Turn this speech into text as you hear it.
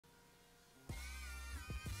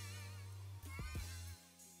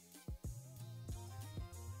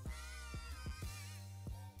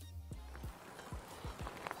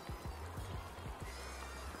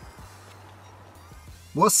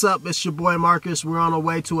What's up? It's your boy Marcus. We're on our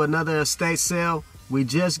way to another estate sale. We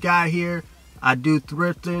just got here. I do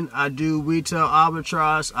thrifting. I do retail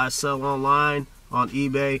arbitrage. I sell online on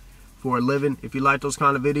eBay for a living. If you like those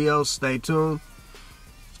kind of videos, stay tuned.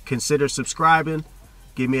 Consider subscribing.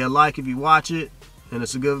 Give me a like if you watch it and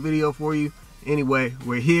it's a good video for you. Anyway,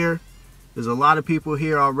 we're here. There's a lot of people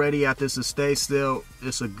here already at this estate sale.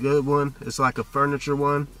 It's a good one. It's like a furniture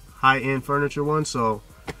one, high-end furniture one. So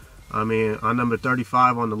I mean, I'm number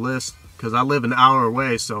 35 on the list because I live an hour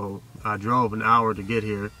away, so I drove an hour to get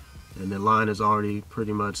here, and the line is already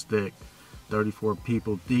pretty much thick. 34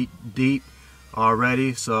 people deep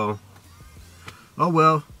already, so oh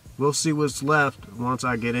well, we'll see what's left once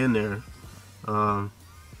I get in there.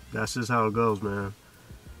 That's just how it goes, man.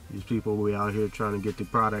 These people, we out here trying to get the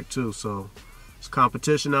product too, so it's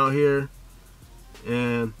competition out here,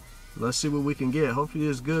 and let's see what we can get. Hopefully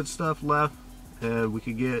there's good stuff left and we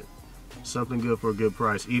can get something good for a good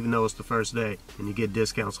price, even though it's the first day and you get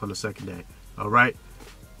discounts on the second day. All right,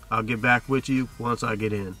 I'll get back with you once I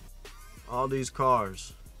get in. All these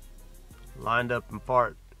cars lined up and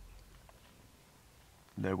parked,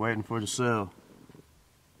 they're waiting for the sale.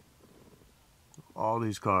 All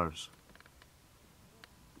these cars.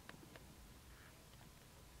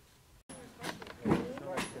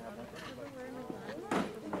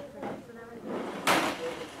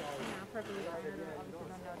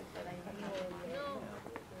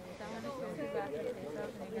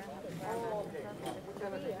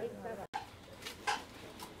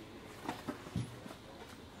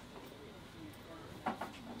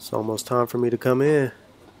 It's almost time for me to come in.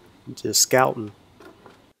 Just scouting,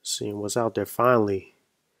 seeing what's out there. Finally,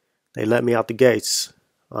 they let me out the gates.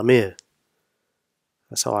 I'm in.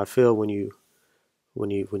 That's how I feel when you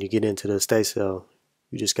get into the estate sale.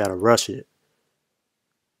 You just gotta rush it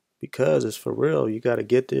because it's for real. You gotta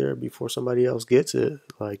get there before somebody else gets it.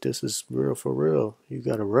 Like, this is real for real. You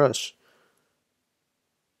gotta rush.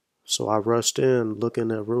 So I rushed in,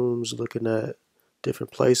 looking at rooms, looking at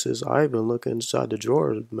different places. I even looked inside the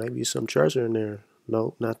drawers, maybe some treasure in there.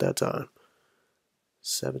 Nope, not that time.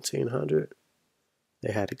 1700.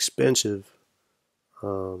 They had expensive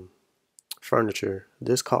furniture.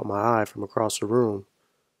 This caught my eye from across the room.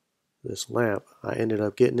 This lamp, I ended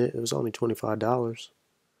up getting it. It was only $25.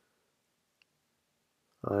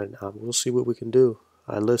 We'll see what we can do.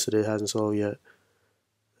 I listed it, hasn't sold yet.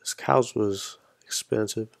 This couch was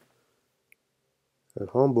expensive. And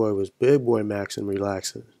homeboy was big boy maxing,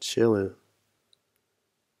 relaxing, chilling.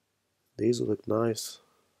 These look nice.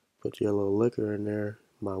 Put your little liquor in there,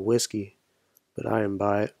 my whiskey, but I didn't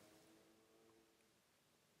buy it.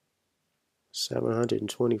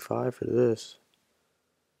 $725 for this.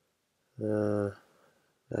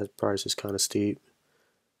 That price is kind of steep.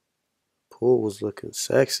 Pool was looking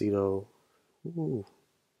sexy though. Ooh,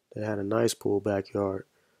 they had a nice pool backyard.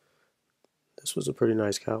 This was a pretty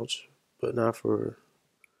nice couch, but not for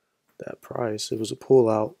that price. It was a pull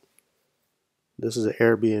out. This is an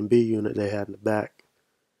Airbnb unit they had in the back.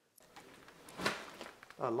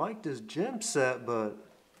 I like this gym set, but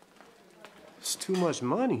it's too much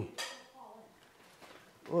money.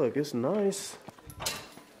 Look, it's nice.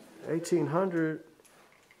 1800.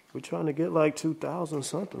 We're trying to get like 2000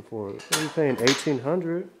 something for it. What are you paying?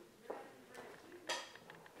 1800?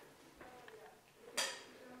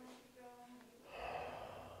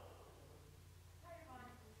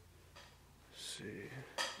 See,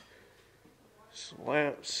 this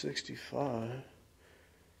lamp 65.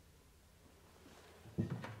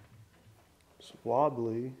 It's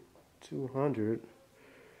wobbly 200.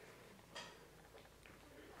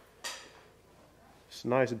 It's a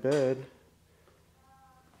nice bed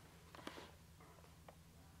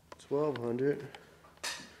 1200.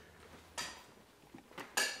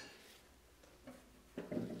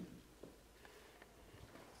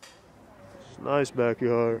 It's a nice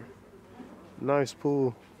backyard. Nice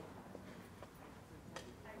pool.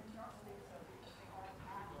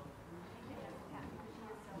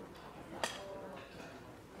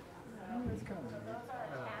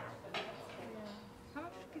 How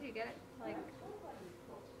much could you get it, like,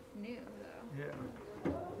 new though? Yeah.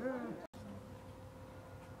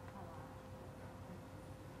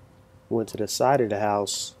 Went to the side of the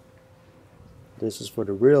house. This is for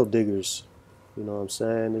the real diggers. You know what I'm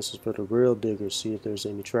saying? This is for the real diggers. See if there's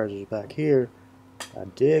any treasures back here. I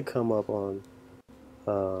did come up on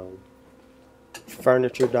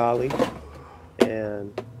furniture dolly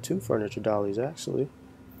and 2 furniture dollies actually.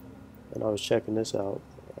 And I was checking this out.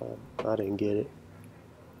 I didn't get it,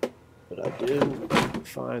 but I did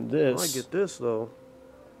find this. I get this though.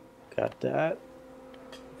 Got that,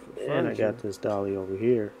 and I got this dolly over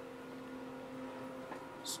here.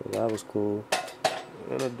 So that was cool.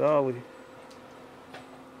 And a dolly.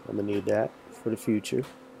 I'm gonna need that for the future.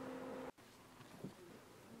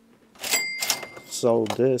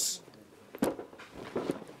 Sold this.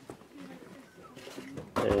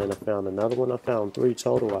 And I found another one. I found 3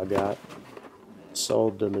 total I got.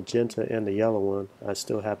 Sold the magenta and the yellow one. I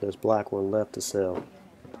still have this black one left to sell.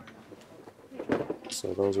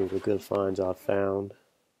 So those are the good finds I found.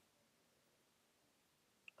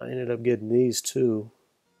 I ended up getting these too.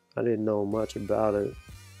 I didn't know much about it.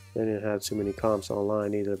 They didn't have too many comps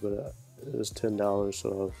online either, but it was $10,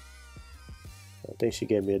 so I think she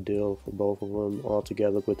gave me a deal for both of them all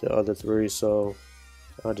together with the other 3, so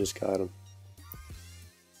I just got them.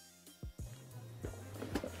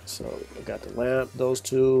 So I got the lamp, those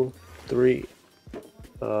 2, 3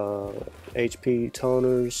 HP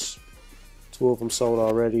toners. 2 of them sold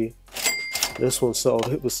already. This one sold.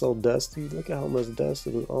 It was so dusty. Look at how much dust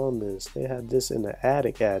was on this. They had this in the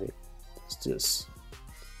attic. It's just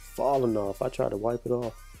falling off. I tried to wipe it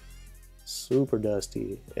off. Super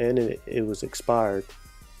dusty. And it was expired.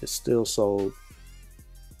 It's still sold.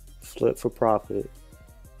 Flip for profit.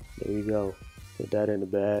 There you go. Put that in the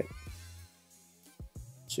bag.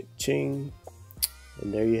 Ching.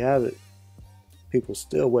 And there you have it. People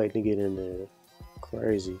still waiting to get in there.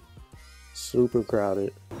 Crazy. Super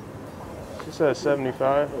crowded. She said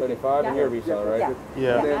 75. 75 and you're resell, right?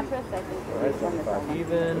 Yeah. Not for a second. Alright, 75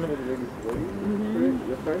 even.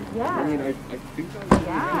 Yeah. I mean, I think so.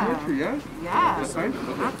 Yeah. Yeah? Yeah. That's fine?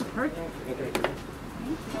 Okay. That's perfect.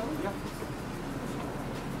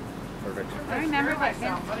 Perfect. I remember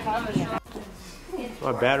that.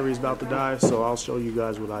 My battery's about to die, so I'll show you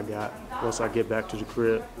guys what I got once I get back to the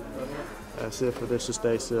crib. That's it for this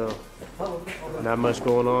estate sale. Not much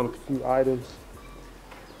going on, a few items.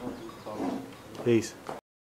 Peace.